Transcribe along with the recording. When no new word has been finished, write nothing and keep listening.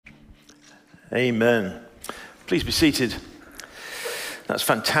Amen. Please be seated. That's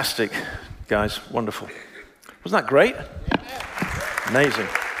fantastic, guys. Wonderful. Wasn't that great? Amazing.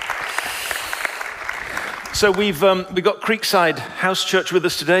 So we've got Creekside House Church with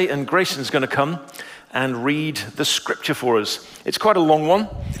us today, and Grayson's going to come and read the scripture for us. It's quite a long one,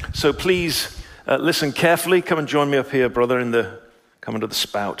 so please listen carefully. Come and join me up here, brother, come under the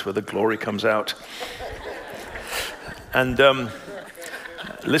spout where the glory comes out. And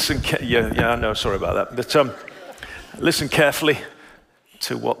listen, I know, sorry about that. But listen carefully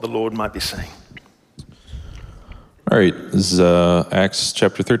to what the Lord might be saying. All right, this is Acts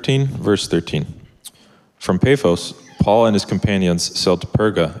chapter 13, verse 13. From Paphos, Paul and his companions sailed to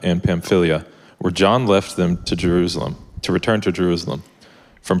Perga and Pamphylia, where John left them to return to Jerusalem.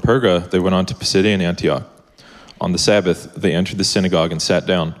 From Perga, they went on to Pisidian Antioch. On the Sabbath, they entered the synagogue and sat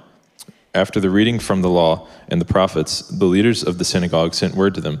down. After the reading from the law and the prophets, the leaders of the synagogue sent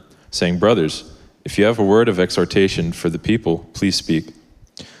word to them, saying, "Brothers, if you have a word of exhortation for the people, please speak."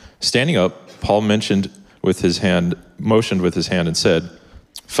 Standing up, Paul motioned with his hand and said,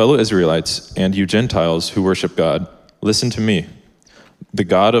 "Fellow Israelites, and you Gentiles who worship God, listen to me. The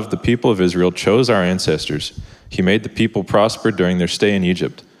God of the people of Israel chose our ancestors. He made the people prosper during their stay in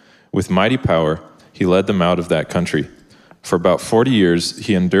Egypt. With mighty power, he led them out of that country. For about 40 years,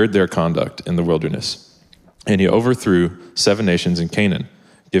 he endured their conduct in the wilderness. And he overthrew 7 nations in Canaan,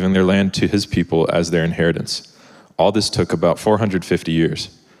 giving their land to his people as their inheritance. All this took about 450 years.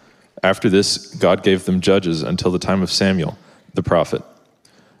 After this, God gave them judges until the time of Samuel, the prophet.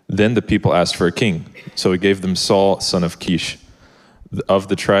 Then the people asked for a king, so he gave them Saul, son of Kish, of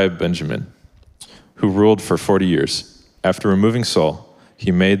the tribe Benjamin, who ruled for 40 years. After removing Saul,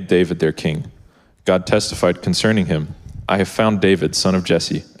 he made David their king. God testified concerning him, 'I have found David, son of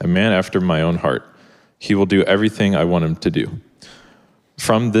Jesse, a man after my own heart. He will do everything I want him to do.'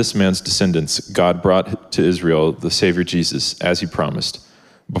 From this man's descendants, God brought to Israel the Savior Jesus, as he promised.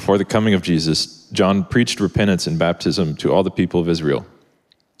 Before the coming of Jesus, John preached repentance and baptism to all the people of Israel.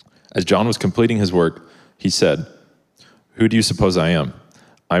 As John was completing his work, he said, 'Who do you suppose I am?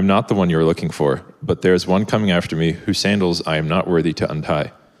 I am not the one you are looking for, but there is one coming after me whose sandals I am not worthy to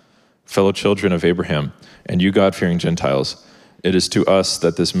untie. Fellow children of Abraham, and you God-fearing Gentiles, it is to us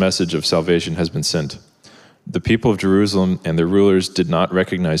that this message of salvation has been sent. The people of Jerusalem and their rulers did not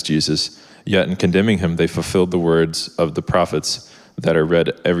recognize Jesus, yet in condemning him they fulfilled the words of the prophets that are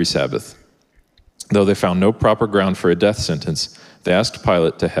read every Sabbath. Though they found no proper ground for a death sentence, they asked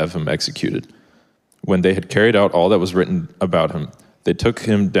Pilate to have him executed. When they had carried out all that was written about him, they took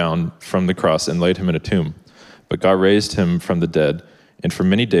him down from the cross and laid him in a tomb. But God raised him from the dead, and for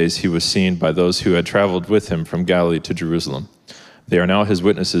many days he was seen by those who had traveled with him from Galilee to Jerusalem. They are now his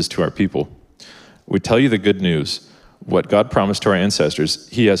witnesses to our people. We tell you the good news. What God promised to our ancestors,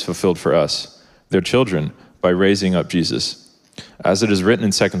 he has fulfilled for us, their children, by raising up Jesus. As it is written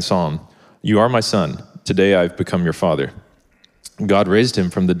in 2nd Psalm, 'You are my son, today I have become your father.' God raised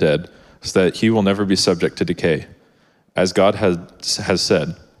him from the dead so that he will never be subject to decay. As God has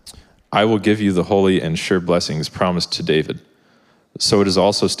said, 'I will give you the holy and sure blessings promised to David.' So it is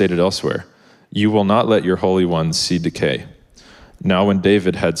also stated elsewhere, 'You will not let your Holy One see decay.' Now when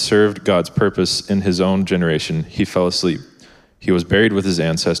David had served God's purpose in his own generation, he fell asleep. He was buried with his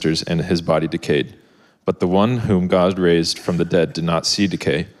ancestors, and his body decayed. But the one whom God raised from the dead did not see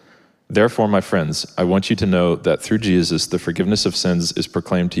decay. Therefore, my friends, I want you to know that through Jesus, the forgiveness of sins is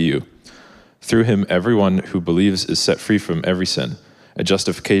proclaimed to you. Through him, everyone who believes is set free from every sin, a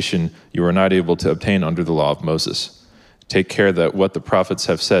justification you are not able to obtain under the law of Moses. Take care that what the prophets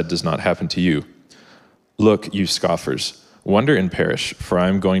have said does not happen to you. Look, you scoffers, wonder and perish, for I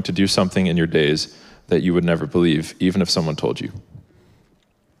am going to do something in your days that you would never believe, even if someone told you."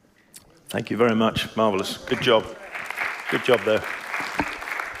 Thank you very much. Marvelous. Good job. Good job there.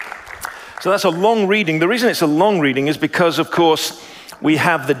 So that's a long reading. The reason it's a long reading is because, of course, we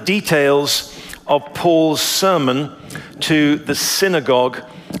have the details of Paul's sermon to the synagogue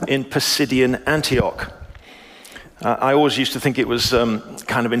in Pisidian Antioch. I always used to think it was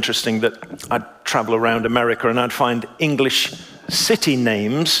kind of interesting that I'd travel around America and I'd find English city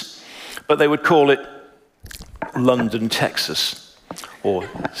names, but they would call it London, Texas, or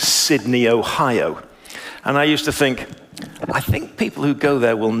Sydney, Ohio. And I used to think, I think people who go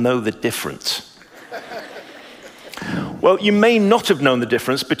there will know the difference. Well, you may not have known the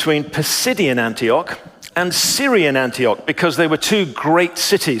difference between Pisidian Antioch and Syrian Antioch because they were 2 great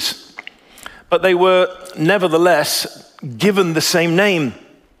cities. But they were nevertheless given the same name.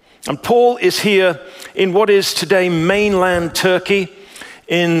 And Paul is here in what is today mainland Turkey,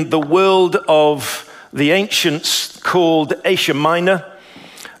 in the world of the ancients called Asia Minor.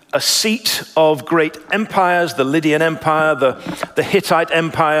 a seat of great empires, the Lydian Empire, the Hittite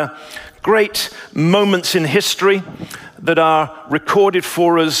Empire, great moments in history that are recorded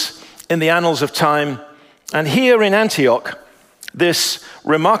for us in the annals of time. And here in Antioch, this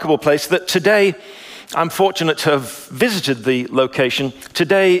remarkable place that today, I'm fortunate to have visited the location.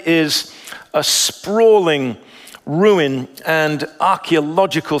 Today is a sprawling ruin and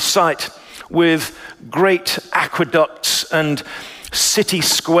archaeological site with great aqueducts and city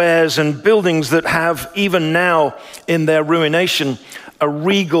squares and buildings that have, even now in their ruination, a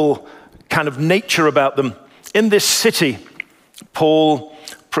regal kind of nature about them. In this city, Paul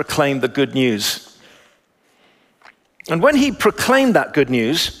proclaimed the good news. And when he proclaimed that good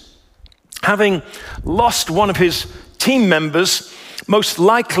news, having lost one of his team members, most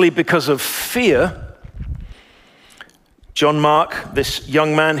likely because of fear, John Mark, this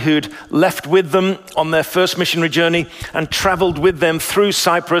young man who'd left with them on their first missionary journey and traveled with them through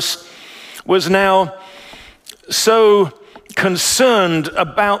Cyprus, was now so concerned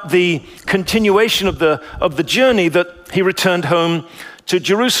about the continuation of the journey that he returned home to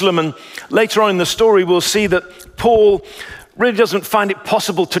Jerusalem. And later on in the story, we'll see that Paul really doesn't find it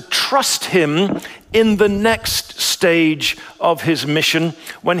possible to trust him in the next stage of his mission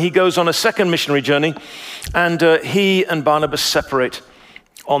when he goes on a second missionary journey, and he and Barnabas separate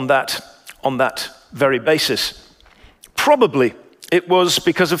on that very basis. Probably it was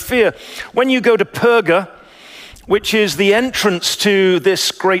because of fear. When you go to Perga, which is the entrance to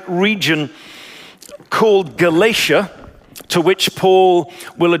this great region called Galatia, to which Paul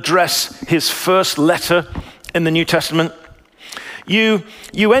will address his first letter in the New Testament, you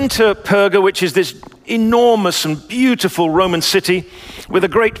enter Perga, which is this enormous and beautiful Roman city with a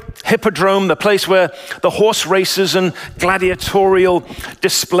great hippodrome, the place where the horse races and gladiatorial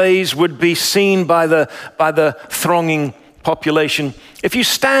displays would be seen by the thronging population. If you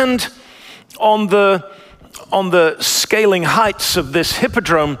stand on the scaling heights of this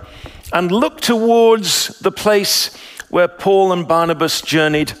hippodrome and look towards the place where Paul and Barnabas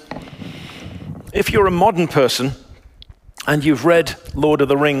journeyed, if you're a modern person and you've read Lord of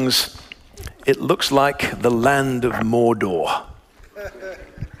the Rings, it looks like the land of Mordor.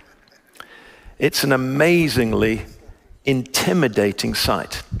 It's an amazingly intimidating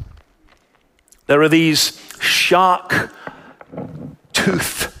sight. There are these shark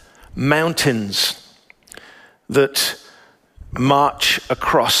tooth mountains that march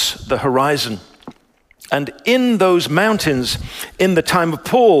across the horizon. And in those mountains, in the time of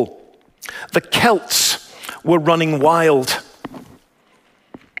Paul, the Celts were running wild.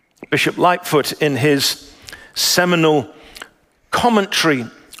 Bishop Lightfoot, in his seminal commentary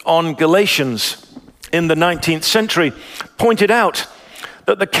on Galatians in the 19th century, pointed out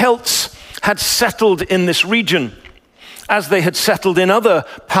that the Celts had settled in this region as they had settled in other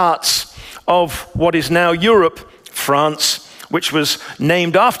parts of what is now Europe, France, which was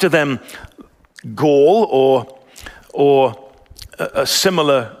named after them, Gaul, or a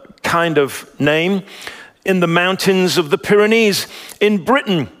similar kind of name, in the mountains of the Pyrenees, in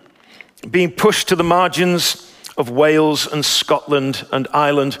Britain, being pushed to the margins of Wales and Scotland and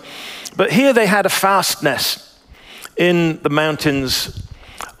Ireland. But here they had a fastness in the mountains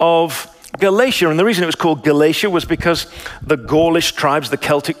of Galatia. And the reason it was called Galatia was because the Gaulish tribes, the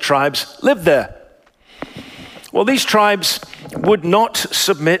Celtic tribes, lived there. Well, these tribes would not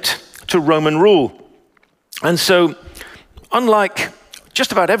submit to Roman rule. And so, unlike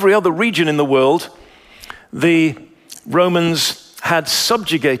just about every other region in the world, the Romans had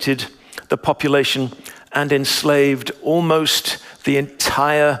subjugated the population and enslaved almost the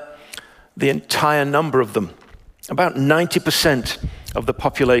entire number of them. About 90% of the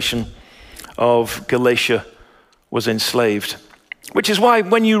population of Galatia was enslaved. Which is why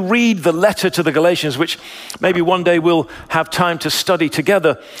when you read the letter to the Galatians, which maybe one day we'll have time to study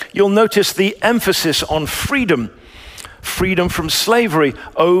together, you'll notice the emphasis on freedom. Freedom from slavery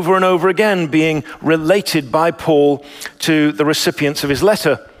over and over again being related by Paul to the recipients of his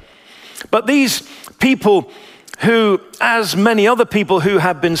letter. But these people who, as many other people who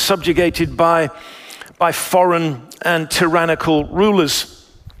have been subjugated by foreign and tyrannical rulers,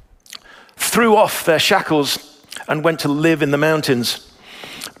 threw off their shackles and went to live in the mountains.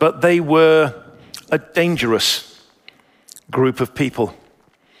 But they were a dangerous group of people.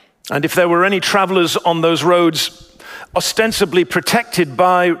 And if there were any travelers on those roads ostensibly protected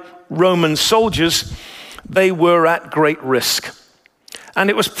by Roman soldiers, they were at great risk. And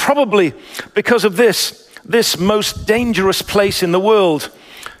it was probably because of this most dangerous place in the world,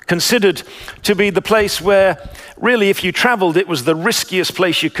 considered to be the place where really if you traveled, it was the riskiest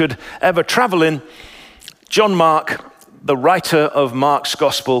place you could ever travel in. John Mark, the writer of Mark's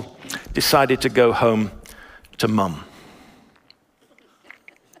gospel decided to go home to mum.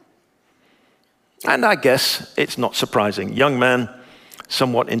 And I guess it's not surprising. Young man,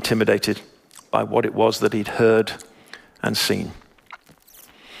 somewhat intimidated by what it was that he'd heard and seen.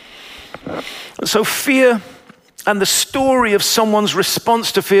 And so fear and the story of someone's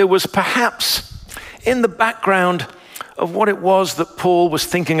response to fear was perhaps in the background of what it was that Paul was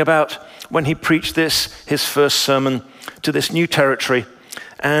thinking about when he preached this, his first sermon, to this new territory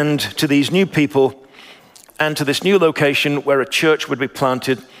and to these new people and to this new location where a church would be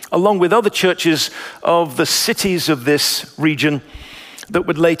planted, along with other churches of the cities of this region that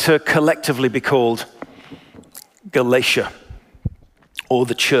would later collectively be called Galatia, or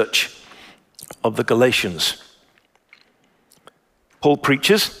the church of the Galatians. Paul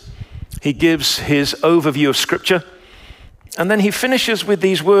preaches, he gives his overview of Scripture, and then he finishes with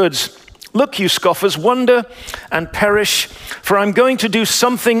these words, "Look, you scoffers, wonder and perish, for I'm going to do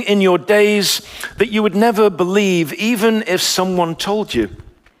something in your days that you would never believe, even if someone told you."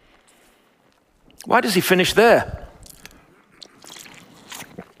 Why does he finish there?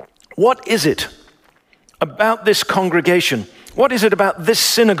 What is it about this congregation? What is it about this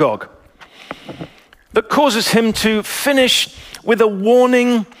synagogue that causes him to finish with a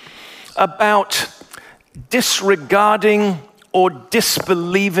warning about disregarding or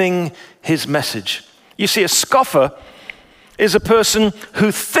disbelieving his message? You see, a scoffer is a person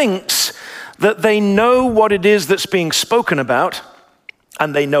who thinks that they know what it is that's being spoken about,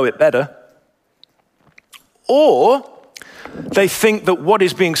 and they know it better, or they think that what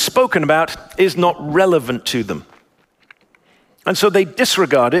is being spoken about is not relevant to them. And so they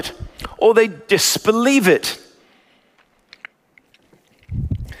disregard it, or they disbelieve it.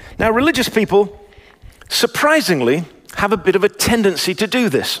 Now, religious people, surprisingly, have a bit of a tendency to do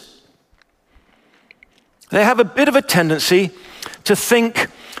this. They have a bit of a tendency to think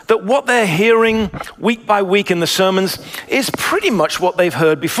that what they're hearing week by week in the sermons is pretty much what they've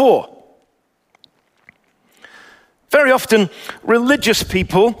heard before. Very often, religious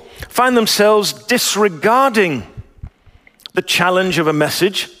people find themselves disregarding the challenge of a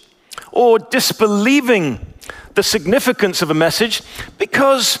message or disbelieving the significance of a message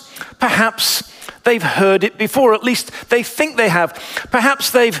because perhaps they've heard it before, at least they think they have.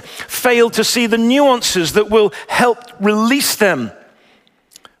 Perhaps they've failed to see the nuances that will help release them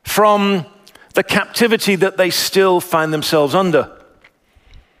from the captivity that they still find themselves under.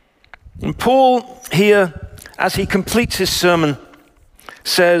 And Paul here, as he completes his sermon,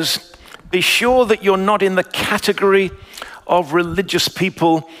 says, be sure that you're not in the category of religious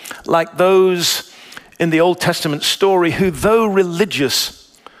people like those in the Old Testament story who, though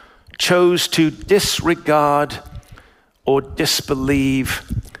religious, chose to disregard or disbelieve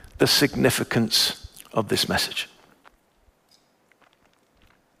the significance of this message.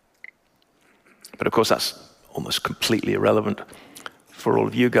 But of course, that's almost completely irrelevant for all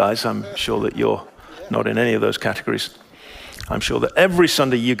of you guys. I'm sure that you're not in any of those categories. I'm sure that every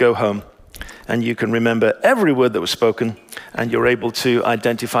Sunday you go home and you can remember every word that was spoken, and you're able to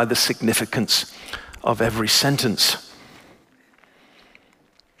identify the significance of every sentence.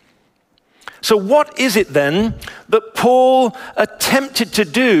 So what is it then that Paul attempted to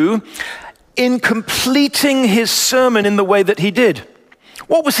do in completing his sermon in the way that he did?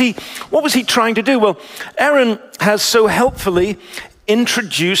 What was he trying to do? Well, Aaron has so helpfully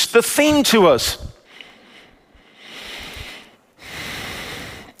introduced the theme to us.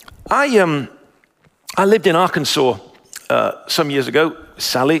 I lived in Arkansas some years ago.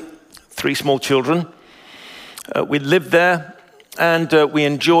 Sally, 3 small children. We lived there, and we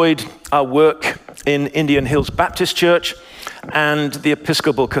enjoyed our work in Indian Hills Baptist Church and the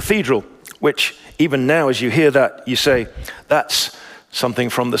Episcopal Cathedral, which even now, as you hear that, you say, that's something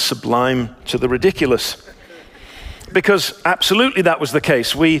from the sublime to the ridiculous. Because absolutely that was the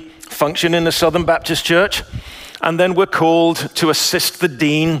case. We function in the Southern Baptist Church, and then we're called to assist the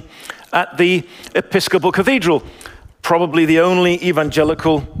dean at the Episcopal Cathedral, probably the only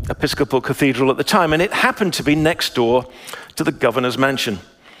evangelical Episcopal cathedral at the time, and it happened to be next door to the governor's mansion.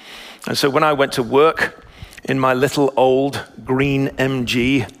 And so when I went to work in my little old green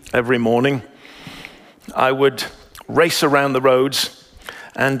MG every morning, I would race around the roads,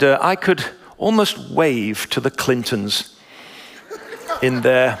 and I could almost wave to the Clintons in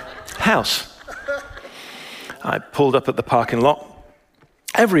their house. I pulled up at the parking lot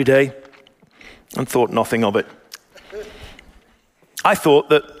every day and thought nothing of it. I thought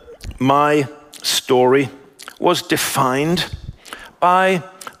that my story was defined by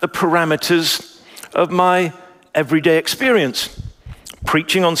the parameters of my everyday experience.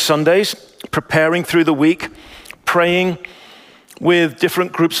 Preaching on Sundays, preparing through the week, praying with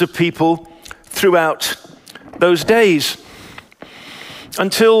different groups of people throughout those days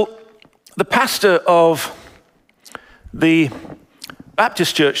until the pastor of the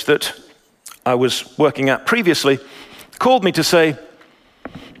Baptist church that I was working at previously called me to say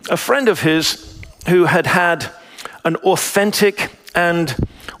a friend of his who had had an authentic and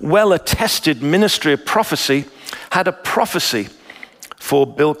well-attested ministry of prophecy had a prophecy for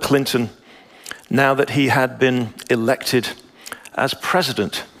Bill Clinton now that he had been elected as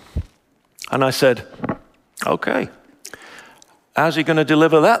president. And I said, okay, how's he going to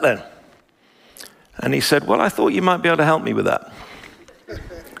deliver that then? And he said, well, I thought you might be able to help me with that.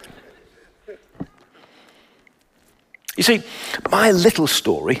 You see, my little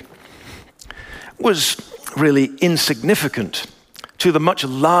story was really insignificant to the much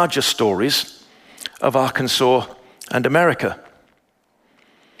larger stories of Arkansas and America.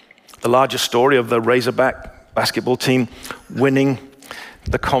 The larger story of the Razorback basketball team winning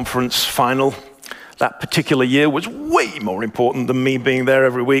the conference final that particular year was way more important than me being there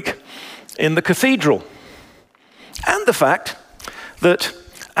every week in the cathedral. And the fact that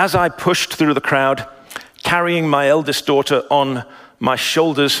as I pushed through the crowd, carrying my eldest daughter on my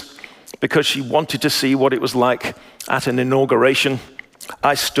shoulders because she wanted to see what it was like at an inauguration,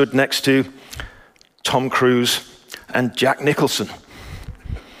 I stood next to Tom Cruise and Jack Nicholson.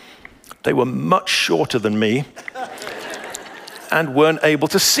 They were much shorter than me and weren't able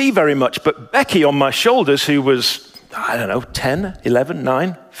to see very much. But Becky on my shoulders, who was, 10, 11,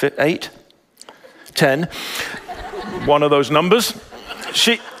 9, 8, 10, one of those numbers,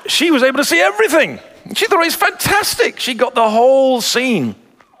 she was able to see everything. She thought it was fantastic. She got the whole scene.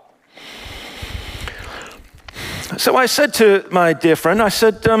 So I said to my dear friend, I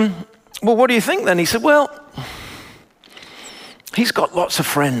said, well, what do you think then? He said, well, he's got lots of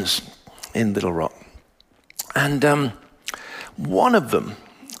friends in Little Rock. And one of them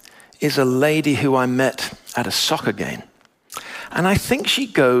is a lady who I met at a soccer game. And I think she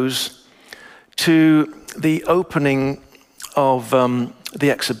goes to the opening of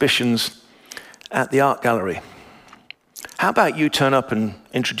the exhibitions at the art gallery. How about you turn up and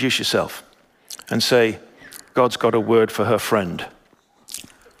introduce yourself and say, God's got a word for her friend.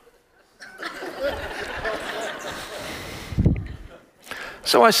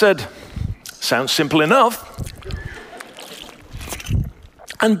 So I said, sounds simple enough.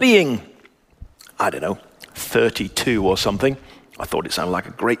 And being, 32 or something, I thought it sounded like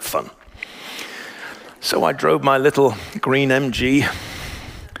a great fun. So I drove my little green MG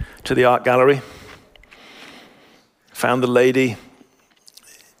to the art gallery, found the lady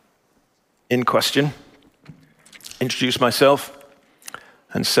in question, introduced myself,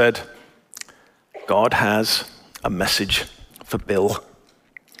 and said, God has a message for Bill.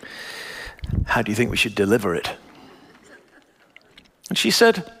 How do you think we should deliver it? And she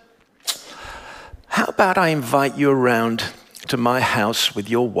said, how about I invite you around to my house with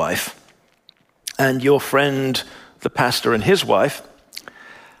your wife and your friend, the pastor, and his wife,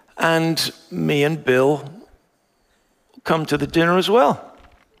 and me and Bill come to the dinner as well.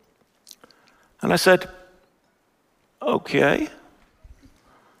 And I said, okay.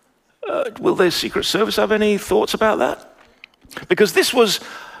 Will the Secret Service have any thoughts about that? Because this was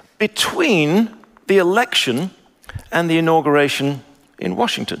between the election and the inauguration in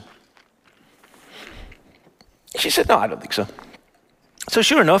Washington. She said, no, I don't think so. So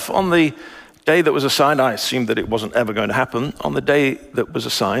sure enough, on the day that was assigned, I assumed that it wasn't ever going to happen. On the day that was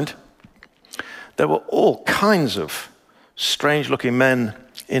assigned, there were all kinds of strange-looking men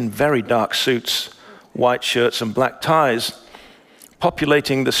in very dark suits, white shirts and black ties,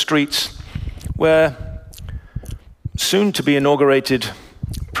 populating the streets where soon-to-be inaugurated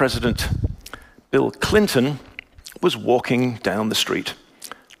President Bill Clinton was walking down the street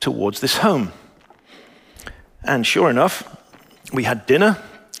towards this home. And sure enough, we had dinner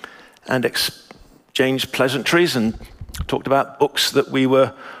and exchanged pleasantries and talked about books that we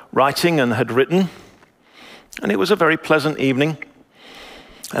were writing and had written. And it was a very pleasant evening.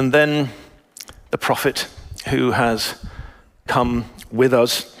 And then the prophet who has come with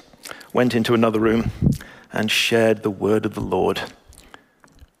us went into another room and shared the word of the Lord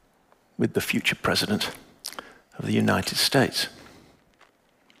with the future president of the United States.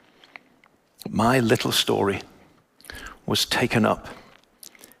 My little story was taken up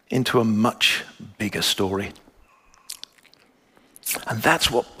into a much bigger story. And that's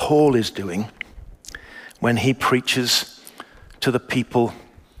what Paul is doing when he preaches to the people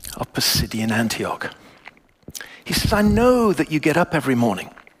of Pisidian Antioch. He says, I know that you get up every morning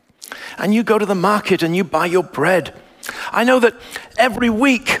and you go to the market and you buy your bread. I know that every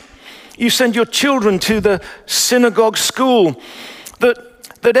week you send your children to the synagogue school,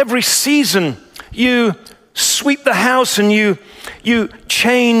 that every season you sweep the house and you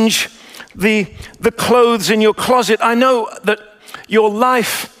change the clothes in your closet. I know that your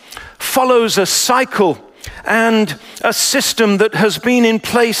life follows a cycle and a system that has been in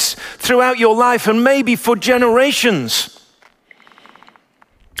place throughout your life and maybe for generations.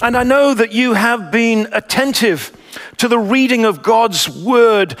 And I know that you have been attentive to the reading of God's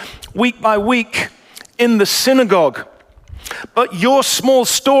word week by week in the synagogue. But your small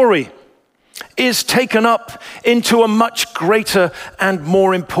story is taken up into a much greater and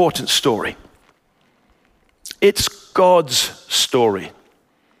more important story. It's God's story,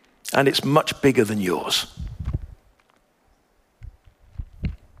 and it's much bigger than yours.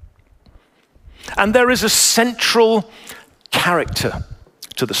 And there is a central character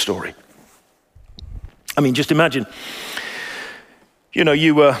to the story. I mean, just imagine,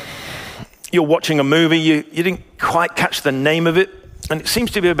 you're watching a movie, you didn't quite catch the name of it, and it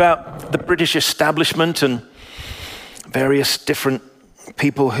seems to be about the British establishment and various different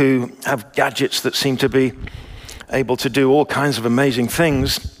people who have gadgets that seem to be able to do all kinds of amazing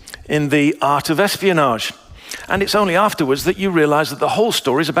things in the art of espionage. And it's only afterwards that you realize that the whole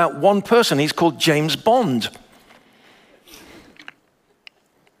story is about one person. He's called James Bond.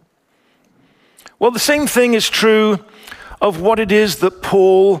 Well, the same thing is true of what it is that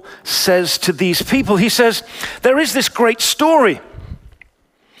Paul says to these people. He says, there is this great story.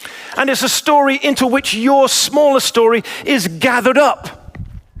 And it's a story into which your smaller story is gathered up.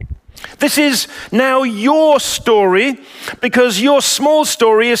 This is now your story because your small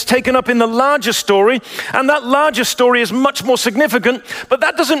story is taken up in the larger story, and that larger story is much more significant, but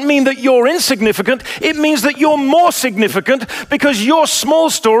that doesn't mean that you're insignificant. It means that you're more significant because your small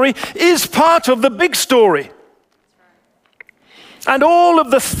story is part of the big story. And all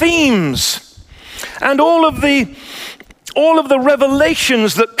of the themes and all of the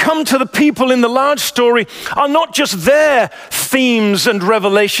revelations that come to the people in the large story are not just their themes and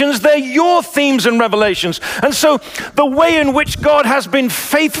revelations, they're your themes and revelations. And so the way in which God has been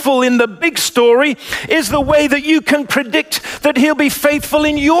faithful in the big story is the way that you can predict that he'll be faithful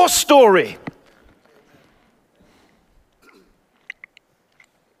in your story.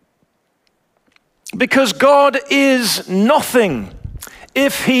 Because God is nothing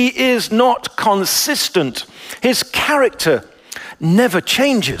if he is not consistent. His character never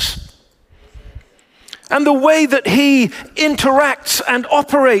changes. And the way that he interacts and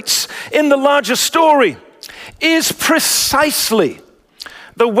operates in the larger story is precisely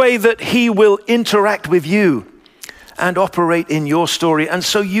the way that he will interact with you and operate in your story. And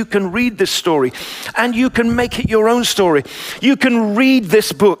so you can read this story and you can make it your own story. You can read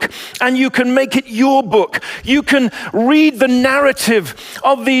this book and you can make it your book. You can read the narrative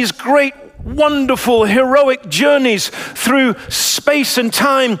of these great, wonderful, heroic journeys through space and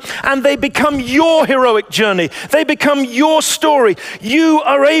time, and they become your heroic journey. They become your story. You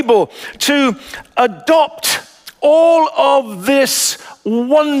are able to adopt all of this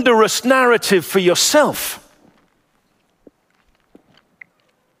wondrous narrative for yourself.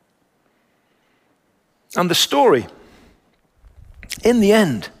 And the story, in the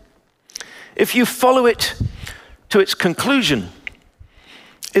end, if you follow it to its conclusion,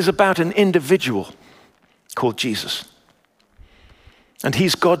 is about an individual called Jesus. And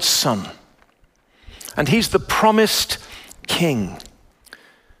he's God's son. And he's the promised king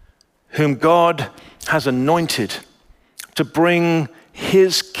whom God has anointed to bring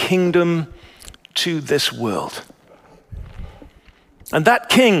his kingdom to this world. And that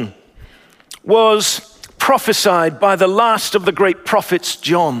king was prophesied by the last of the great prophets,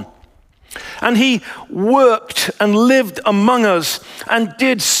 John. And he worked and lived among us and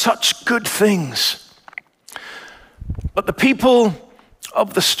did such good things. But the people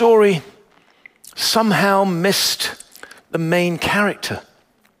of the story somehow missed the main character.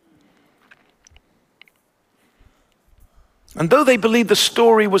 And though they believed the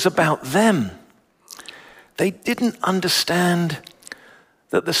story was about them, they didn't understand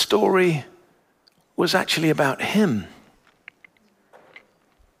that the story was actually about him.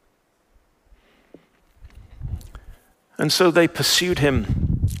 And so they pursued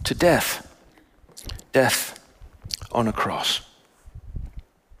him to death on a cross.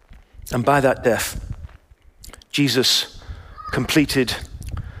 And by that death, Jesus completed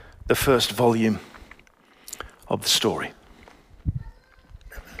the first volume of the story.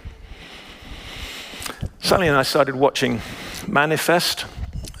 Sally and I started watching Manifest,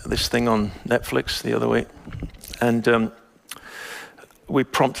 this thing on Netflix the other week, and we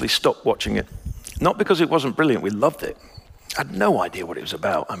promptly stopped watching it. Not because it wasn't brilliant, we loved it. I had no idea what it was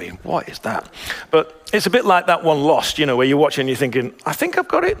about. I mean, what is that? But it's a bit like that one Lost, where you're watching and you're thinking, I think I've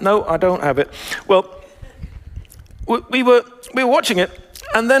got it. No, I don't have it. Well, we were watching it,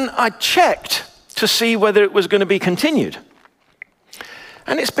 and then I checked to see whether it was going to be continued.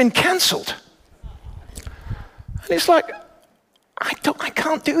 And it's been cancelled. And it's like, I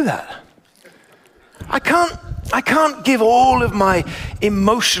can't do that. I can't give all of my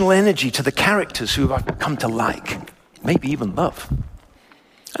emotional energy to the characters who I've come to like, maybe even love,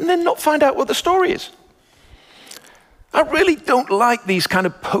 and then not find out what the story is. I really don't like these kind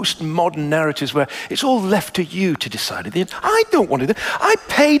of postmodern narratives where it's all left to you to decide at the end. I don't want to do that. I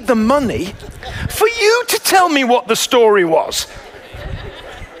paid the money for you to tell me what the story was.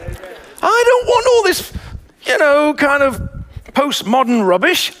 I don't want all this, kind of postmodern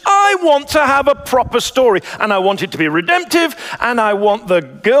rubbish. I want to have a proper story, and I want it to be redemptive, and I want the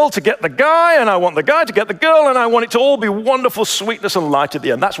girl to get the guy, and I want the guy to get the girl, and I want it to all be wonderful sweetness and light at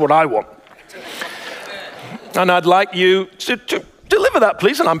the end. That's what I want. And I'd like you to deliver that,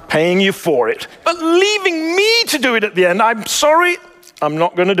 please, and I'm paying you for it. But leaving me to do it at the end, I'm sorry, I'm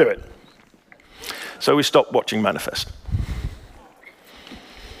not going to do it. So we stopped watching Manifest.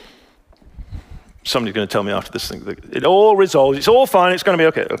 Somebody's going to tell me after this thing that it all resolves, it's all fine, it's going to be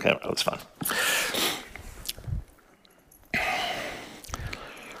okay. Okay, well, that's fine.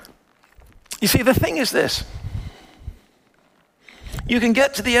 You see, the thing is this. You can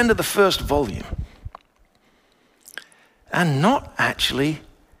get to the end of the first volume and not actually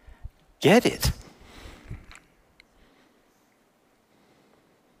get it.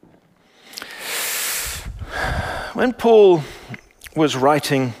 When Paul was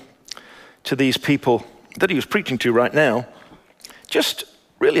writing to these people that he was preaching to right now, just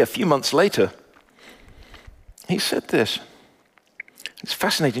really a few months later, he said this. It's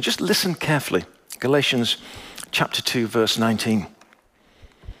fascinating. Just listen carefully. Galatians chapter 2, verse 19.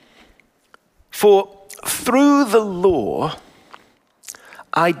 For through the law,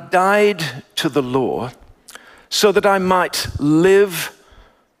 I died to the law so that I might live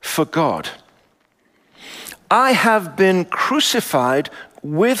for God. I have been crucified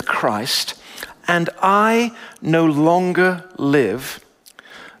with Christ, and I no longer live,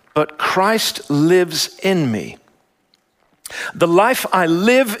 but Christ lives in me. The life I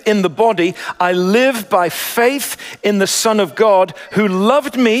live in the body, I live by faith in the Son of God who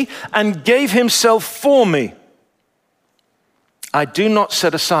loved me and gave himself for me. I do not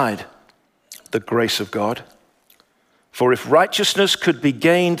set aside the grace of God, for if righteousness could be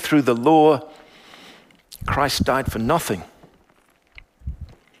gained through the law, Christ died for nothing.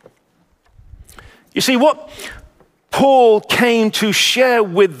 You see, what Paul came to share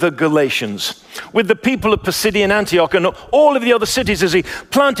with the Galatians, with the people of Pisidian Antioch and all of the other cities as he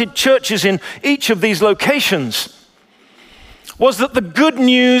planted churches in each of these locations, was that the good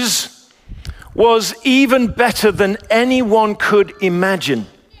news was even better than anyone could imagine.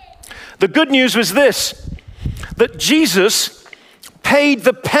 The good news was this, that Jesus paid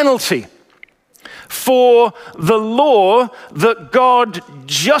the penalty for the law that God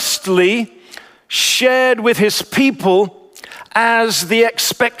justly shared with his people as the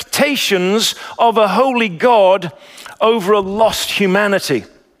expectations of a holy God over a lost humanity.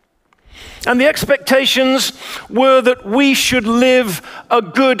 And the expectations were that we should live a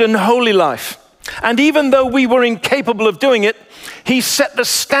good and holy life. And even though we were incapable of doing it, he set the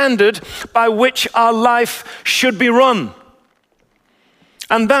standard by which our life should be run.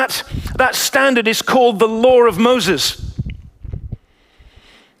 And that standard is called the Law of Moses.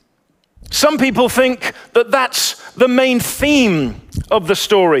 Some people think that that's the main theme of the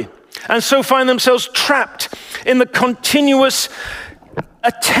story, and so find themselves trapped in the continuous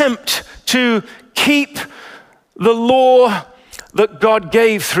attempt to keep the law that God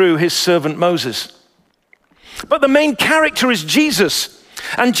gave through his servant Moses. But the main character is Jesus,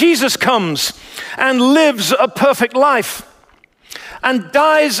 and Jesus comes and lives a perfect life and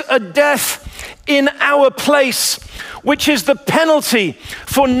dies a death in our place, which is the penalty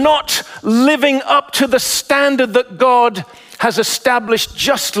for not living up to the standard that God has established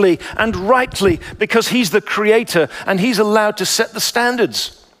justly and rightly, because he's the creator and he's allowed to set the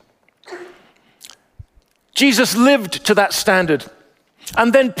standards. Jesus lived to that standard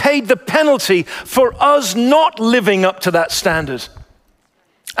and then paid the penalty for us not living up to that standard.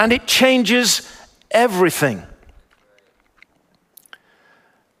 And it changes everything.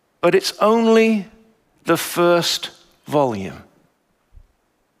 But it's only the first volume.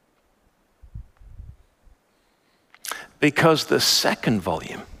 Because the second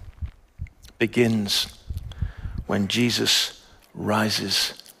volume begins when Jesus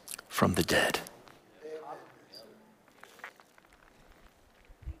rises from the dead.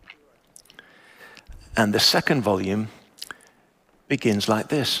 And the second volume begins like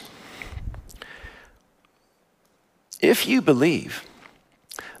this. If you believe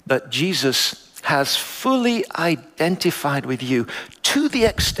that Jesus has fully identified with you to the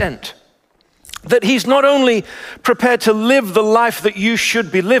extent that he's not only prepared to live the life that you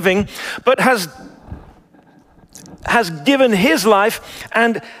should be living, but has given his life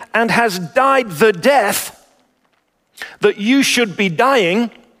and has died the death that you should be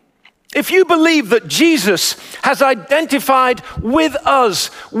dying, if you believe that Jesus has identified with us,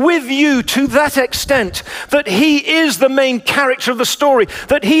 with you to that extent, that he is the main character of the story,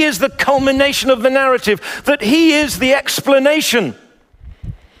 that he is the culmination of the narrative, that he is the explanation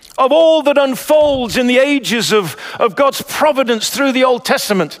of all that unfolds in the ages of God's providence through the Old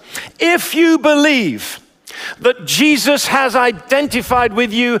Testament, if you believe that Jesus has identified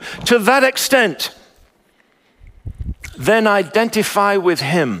with you to that extent, then identify with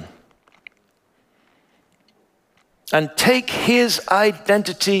him and take his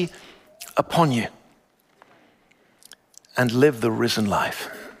identity upon you and live the risen life.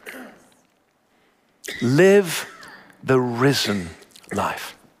 Live the risen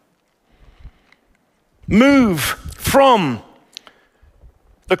life. Move from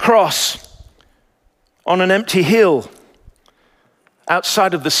the cross on an empty hill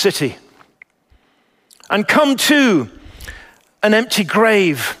outside of the city and come to an empty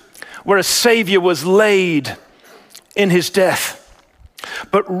grave where a Savior was laid in his death,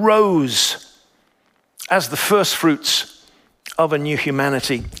 but rose as the first fruits of a new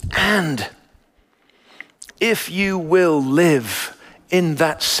humanity. And if you will live in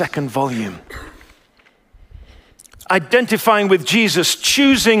that second volume, identifying with Jesus,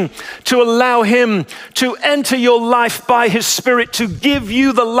 choosing to allow him to enter your life by his Spirit, to give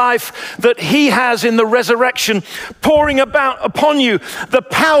you the life that he has in the resurrection, pouring about upon you the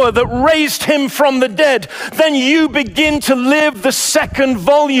power that raised him from the dead, then you begin to live the second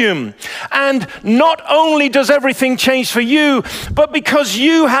volume. And not only does everything change for you, but because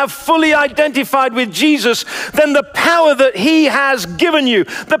you have fully identified with Jesus, then the power that he has given you,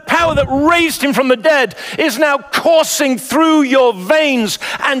 the power that raised him from the dead, is now coursing through your veins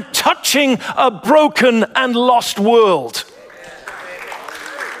and touching a broken and lost world.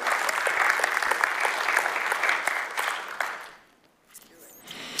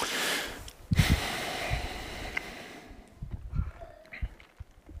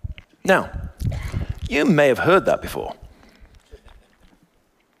 Now, you may have heard that before,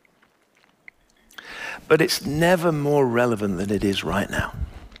 but it's never more relevant than it is right now.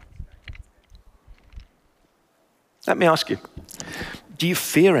 Let me ask you, do you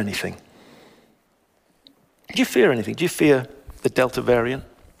fear anything? Do you fear anything? Do you fear the Delta variant?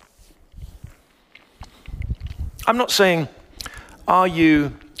 I'm not saying, are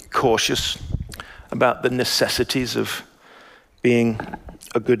you cautious about the necessities of being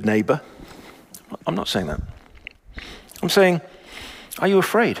a good neighbor? I'm not saying that. I'm saying, are you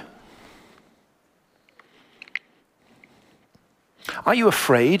afraid? Are you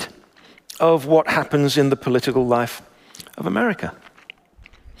afraid of what happens in the political life of America?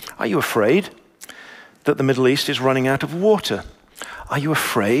 Are you afraid that the Middle East is running out of water? Are you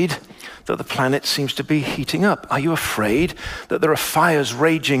afraid that the planet seems to be heating up? Are you afraid that there are fires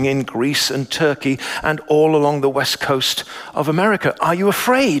raging in Greece and Turkey and all along the west coast of America? Are you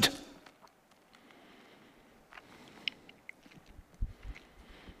afraid?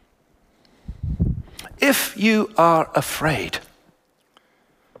 If you are afraid,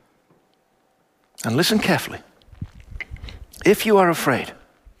 and listen carefully, if you are afraid,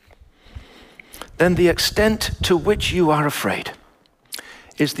 then the extent to which you are afraid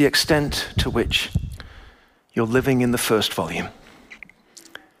is the extent to which you're living in the first volume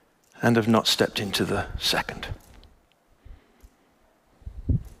and have not stepped into the second.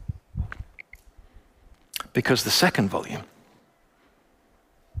 Because the second volume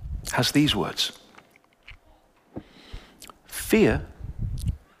has these words: fear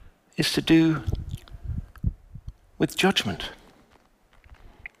is to do with judgment.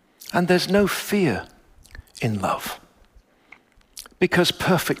 And there's no fear in love, because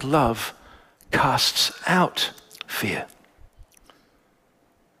perfect love casts out fear.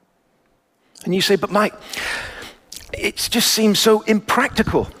 And you say, but Mike, it just seems so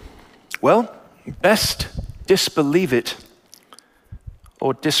impractical. Well, best disbelieve it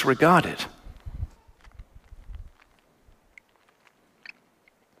or disregard it.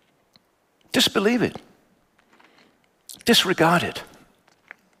 Disbelieve it. Disregard it.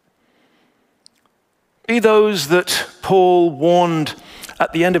 Be those that Paul warned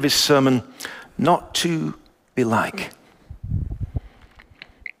at the end of his sermon not to be like.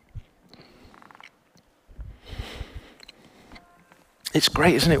 It's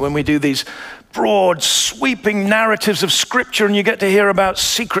great, isn't it, when we do these broad, sweeping narratives of Scripture and you get to hear about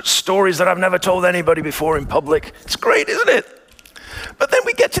secret stories that I've never told anybody before in public. It's great, isn't it? But then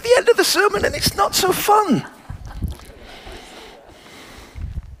we get to the end of the sermon and it's not so fun.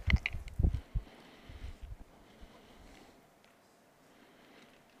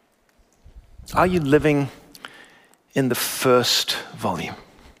 Are you living in the first volume?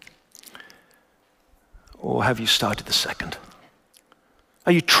 Or have you started the second?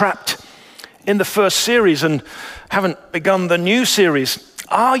 Are you trapped in the first series and haven't begun the new series?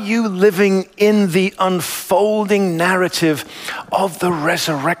 Are you living in the unfolding narrative of the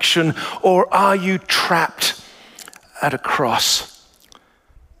resurrection, or are you trapped at a cross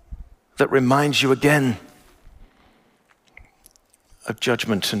that reminds you again of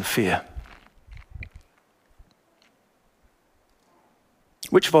judgment and fear?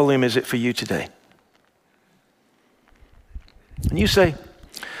 Which volume is it for you today? And you say,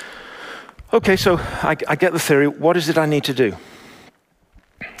 okay, so I get the theory. What is it I need to do?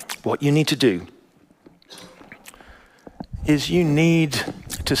 What you need to do is you need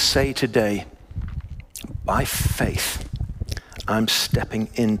to say today, by faith, I'm stepping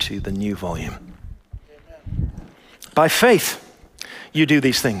into the new volume. By faith, you do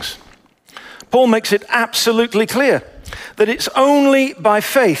these things. Paul makes it absolutely clear that it's only by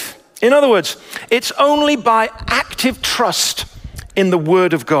faith. In other words, it's only by active trust in the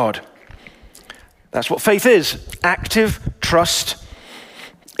Word of God. That's what faith is, active trust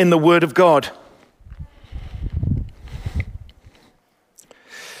in the Word of God.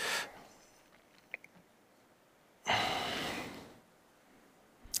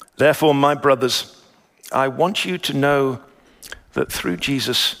 Therefore, my brothers, I want you to know that through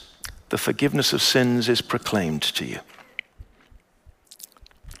Jesus, the forgiveness of sins is proclaimed to you.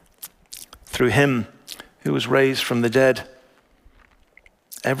 Through him who was raised from the dead,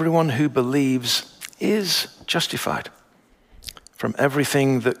 everyone who believes is justified from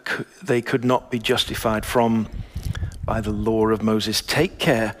everything that they could not be justified from by the law of Moses. Take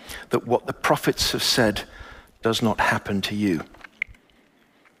care that what the prophets have said does not happen to you.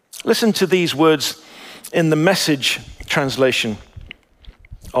 Listen to these words in the Message translation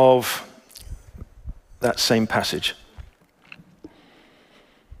of that same passage.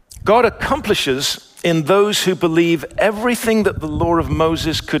 God accomplishes in those who believe everything that the law of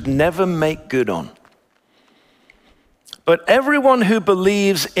Moses could never make good on. But everyone who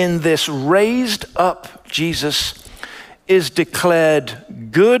believes in this raised up Jesus is declared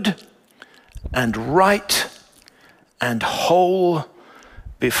good and right and whole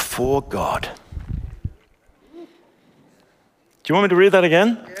before God. Do you want me to read that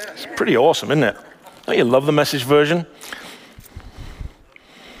again? It's pretty awesome, isn't it? Don't you love the Message version?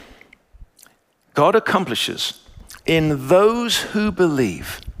 God accomplishes in those who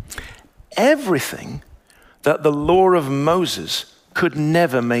believe everything that the law of Moses could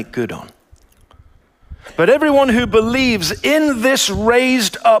never make good on. But everyone who believes in this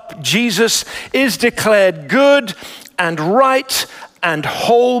raised up Jesus is declared good and right and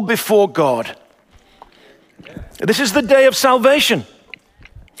whole before God. This is the day of salvation.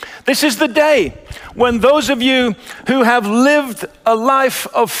 This is the day when those of you who have lived a life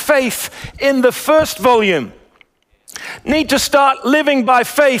of faith in the first volume need to start living by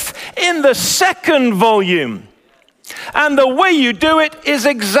faith in the second volume. And the way you do it is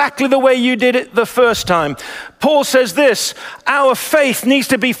exactly the way you did it the first time. Paul says this, our faith needs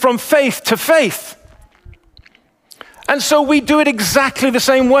to be from faith to faith. And so we do it exactly the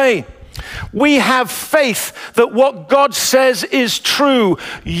same way. We have faith that what God says is true.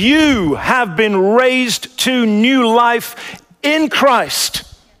 You have been raised to new life in Christ.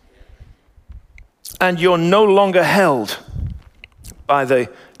 And you're no longer held by the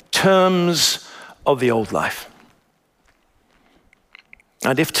terms of the old life.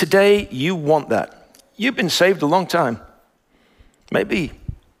 And if today you want that, you've been saved a long time, maybe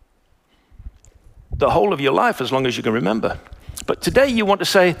the whole of your life as long as you can remember. But today you want to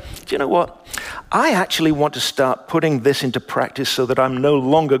say, do you know what? I actually want to start putting this into practice so that I'm no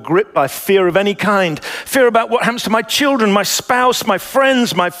longer gripped by fear of any kind. Fear about what happens to my children, my spouse, my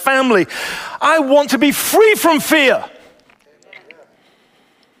friends, my family. I want to be free from fear.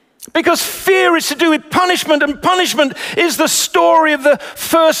 Because fear is to do with punishment, and punishment is the story of the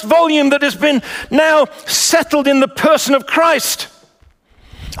first volume that has been now settled in the person of Christ.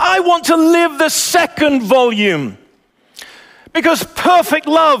 I want to live the second volume. Because perfect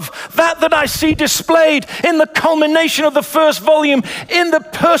love, that I see displayed in the culmination of the first volume in the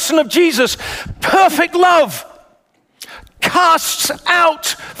person of Jesus, perfect love casts out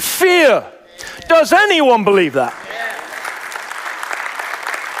fear. Does anyone believe that?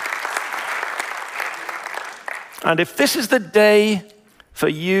 And if this is the day for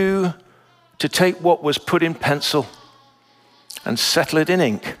you to take what was put in pencil and settle it in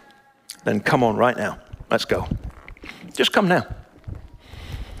ink, then come on right now. Let's go. Just come now.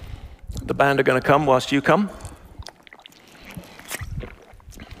 The band are going to come whilst you come.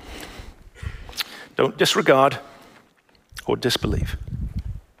 Don't disregard or disbelieve.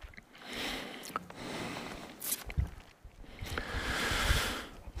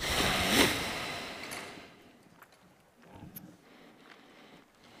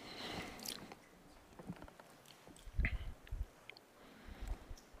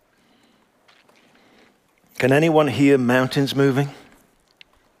 Can anyone hear mountains moving?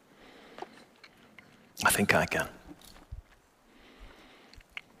 I think I can.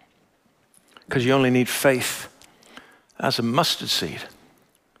 Because you only need faith as a mustard seed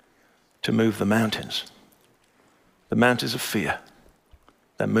to move the mountains. The mountains of fear.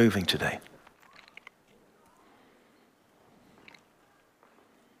 They're moving today.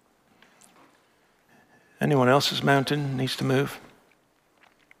 Anyone else's mountain needs to move?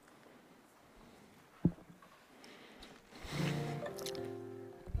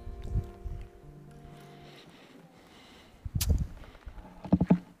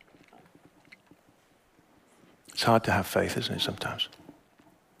 It's hard to have faith, isn't it, sometimes?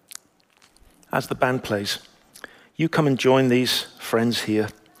 As the band plays, you come and join these friends here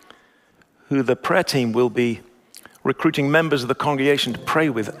who the prayer team will be recruiting members of the congregation to pray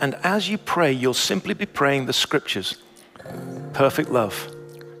with. And as you pray, you'll simply be praying the scriptures. Perfect love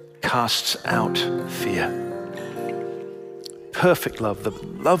casts out fear. Perfect love, the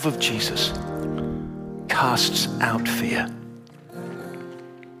love of Jesus, casts out fear.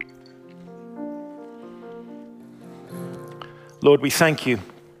 Lord, we thank you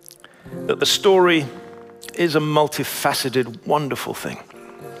that the story is a multifaceted, wonderful thing.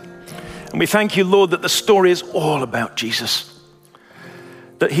 And we thank you, Lord, that the story is all about Jesus,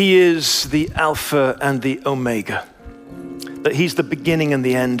 that he is the Alpha and the Omega, that he's the beginning and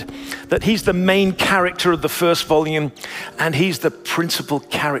the end, that he's the main character of the first volume, and he's the principal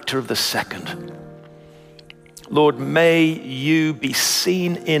character of the second. Lord, may you be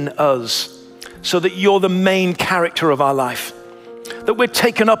seen in us so that you're the main character of our life, that we're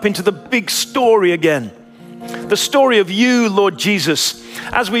taken up into the big story again. The story of you, Lord Jesus,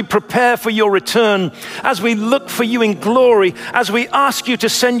 as we prepare for your return, as we look for you in glory, as we ask you to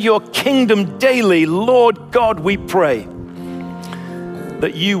send your kingdom daily, Lord God, we pray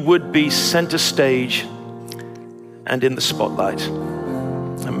that you would be center stage and in the spotlight.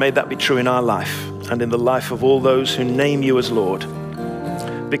 And may that be true in our life and in the life of all those who name you as Lord.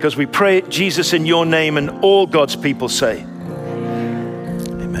 Because we pray it, Jesus, in your name, and all God's people say,